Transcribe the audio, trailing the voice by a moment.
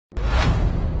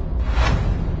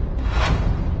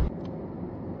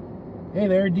Hey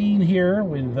there, Dean here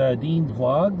with Dean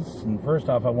Vlogs. And first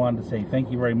off, I wanted to say thank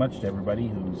you very much to everybody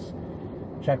who's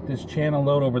checked this channel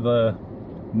out over the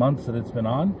months that it's been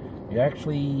on. We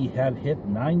actually have hit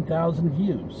 9,000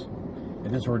 views.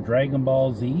 If this were Dragon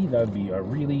Ball Z, that would be a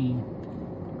really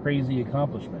crazy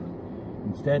accomplishment.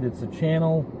 Instead, it's a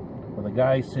channel with a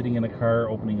guy sitting in a car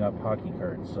opening up hockey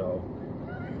cards. So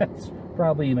that's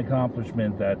probably an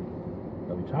accomplishment that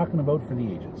I'll be talking about for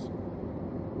the ages.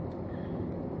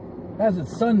 As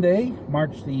it's Sunday,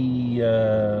 March the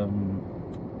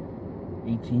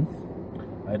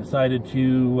 18th, I decided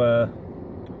to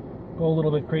go a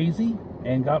little bit crazy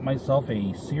and got myself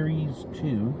a Series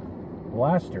 2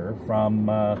 blaster from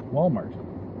Walmart.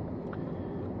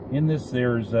 In this,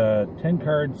 there's 10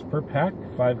 cards per pack,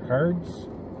 5 cards.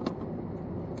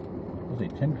 I'll say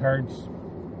 10 cards,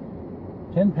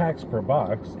 10 packs per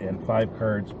box, and 5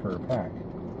 cards per pack.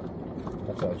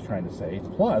 That's what I was trying to say.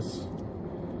 Plus,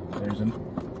 the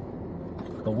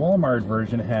Walmart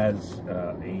version has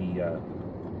a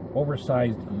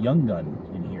oversized Young Gun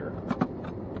in here.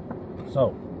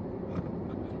 So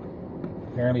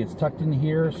apparently it's tucked in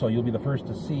here, so you'll be the first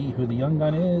to see who the Young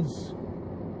Gun is.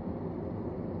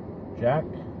 Jack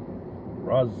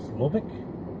Roslovic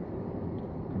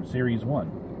from Series 1.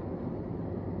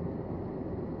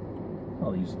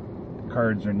 Well, these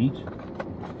cards are neat.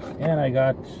 And I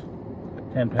got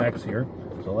 10 packs here.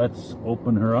 So let's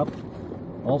open her up.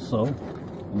 Also,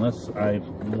 unless I've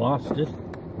lost it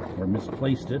or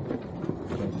misplaced it,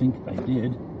 which I think I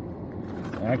did,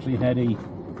 I actually had a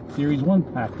Series 1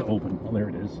 pack to open. Oh, there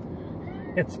it is.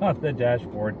 It's on the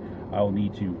dashboard. I'll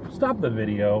need to stop the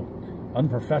video,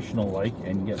 unprofessional-like,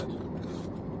 and get it.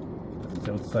 It's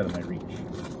outside of my reach.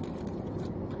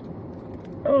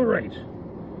 Alright.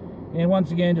 And once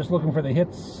again, just looking for the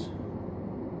hits.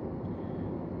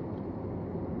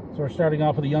 So we're starting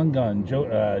off with a Young Gun,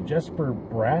 Jesper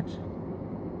Bratt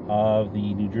of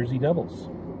the New Jersey Devils,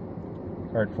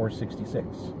 card 466.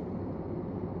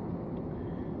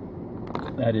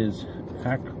 That is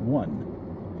pack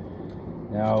 1.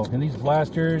 Now, in these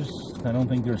blasters, I don't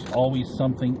think there's always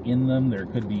something in them. There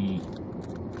could be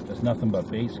just nothing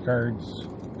but base cards.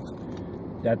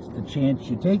 That's the chance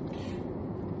you take.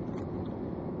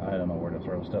 I don't know where to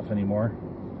throw stuff anymore.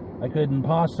 I couldn't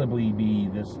possibly be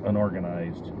this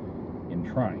unorganized in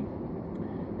trying.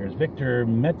 There's Victor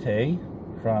Mete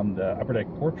from the Upper Deck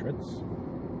Portraits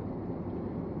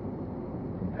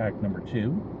from pack number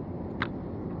 2.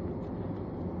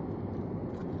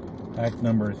 Pack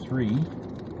number 3.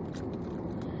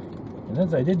 And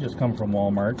since I did just come from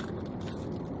Walmart,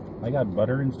 I got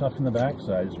butter and stuff in the back,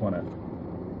 so I just want to,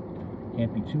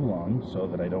 can't be too long so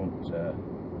that I don't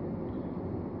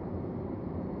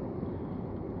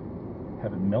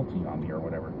have it melting on me or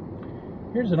whatever.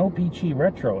 Here's an OPC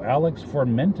Retro, Alex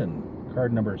Formenton,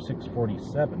 card number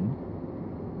 647.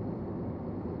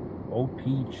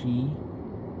 OPC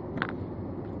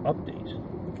update.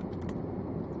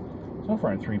 So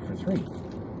far I'm 3 for 3.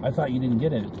 I thought you didn't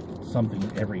get something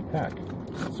in every pack.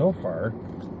 So far,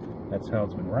 that's how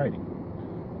it's been riding.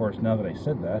 Of course, now that I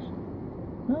said that,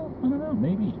 well, I don't know,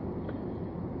 maybe.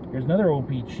 Here's another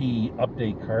OPC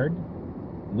update card,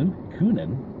 Luke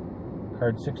Kunin,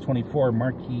 card 624,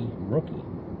 Marquee Rookie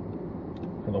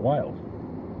for the Wild.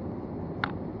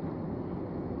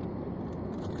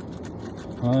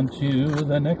 On to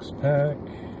the next pack.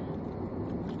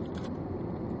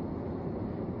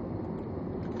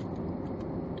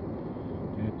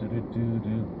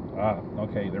 Ah,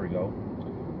 okay, there we go.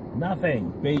 Nothing.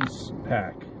 Base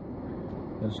pack.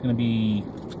 There's going to be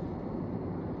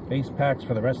base packs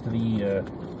for the rest of the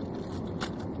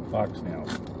box now.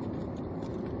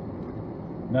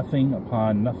 Nothing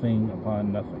upon nothing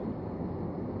upon nothing.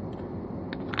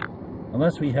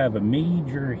 Unless we have a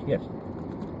major hit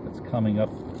that's coming up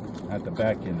at the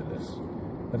back end of this.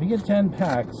 If you get 10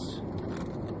 packs,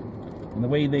 and the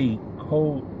way they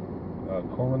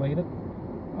correlate it,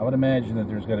 I would imagine that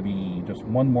there's got to be just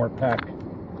one more pack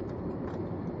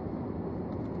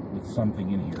with something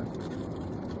in here.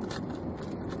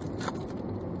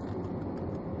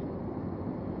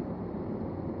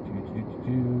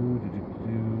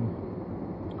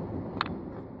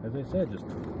 As I said, just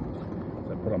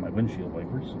as I put on my windshield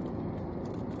wipers.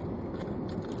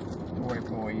 Wipe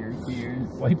away your tears.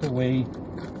 Wipe away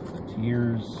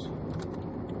tears.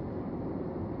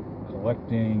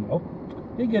 Collecting. Oh,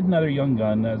 did get another Young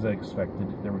Gun as I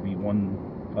expected. There would be one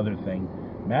other thing.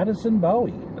 Madison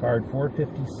Bowie, card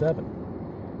 457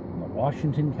 from the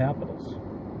Washington Capitals.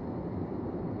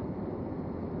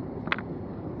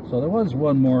 So there was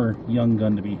one more Young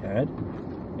Gun to be had,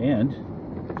 and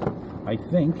I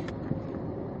think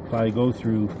if I go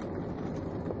through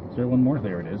Is there one more?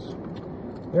 There it is.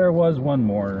 There was one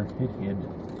more. It hid.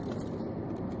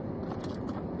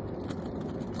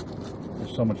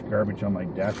 There's so much garbage on my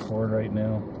dashboard right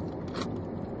now.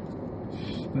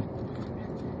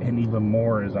 And even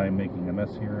more as I'm making a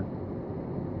mess here.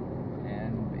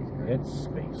 And base card. It's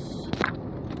space.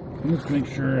 Let's make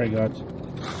sure I got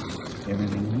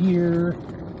everything here.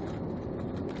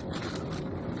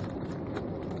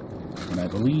 And I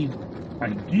believe I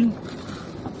do.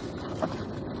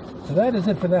 So that is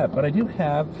it for that. But I do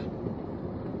have,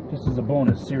 just as a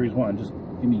bonus, Series 1. Just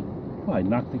give me, oh, I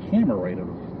knocked the camera right out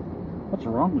of. What's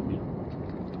wrong with me?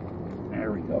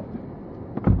 There we go.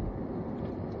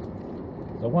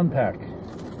 The 1-pack.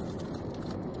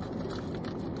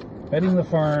 Betting the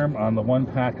farm on the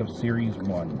 1-pack of Series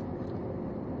 1.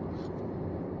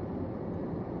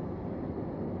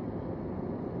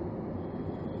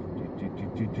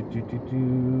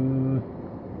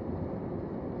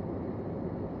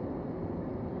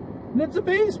 And it's a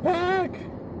base pack!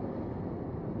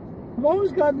 I've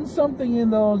always gotten something in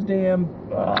those damn...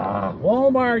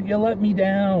 Walmart, you let me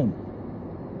down.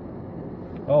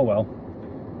 Oh well.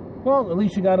 Well, at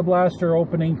least you got a blaster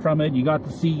opening from it. You got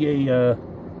to see a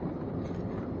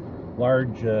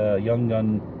large Young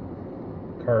Gun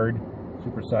card,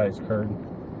 supersized card.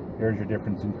 There's your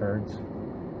difference in cards.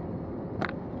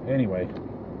 Anyway,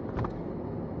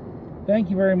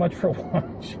 thank you very much for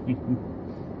watching.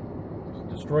 Just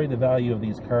destroy the value of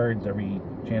these cards every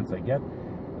chance I get.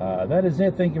 That is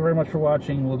it. Thank you very much for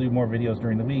watching. We'll do more videos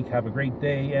during the week. Have a great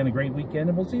day and a great weekend,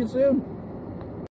 and we'll see you soon.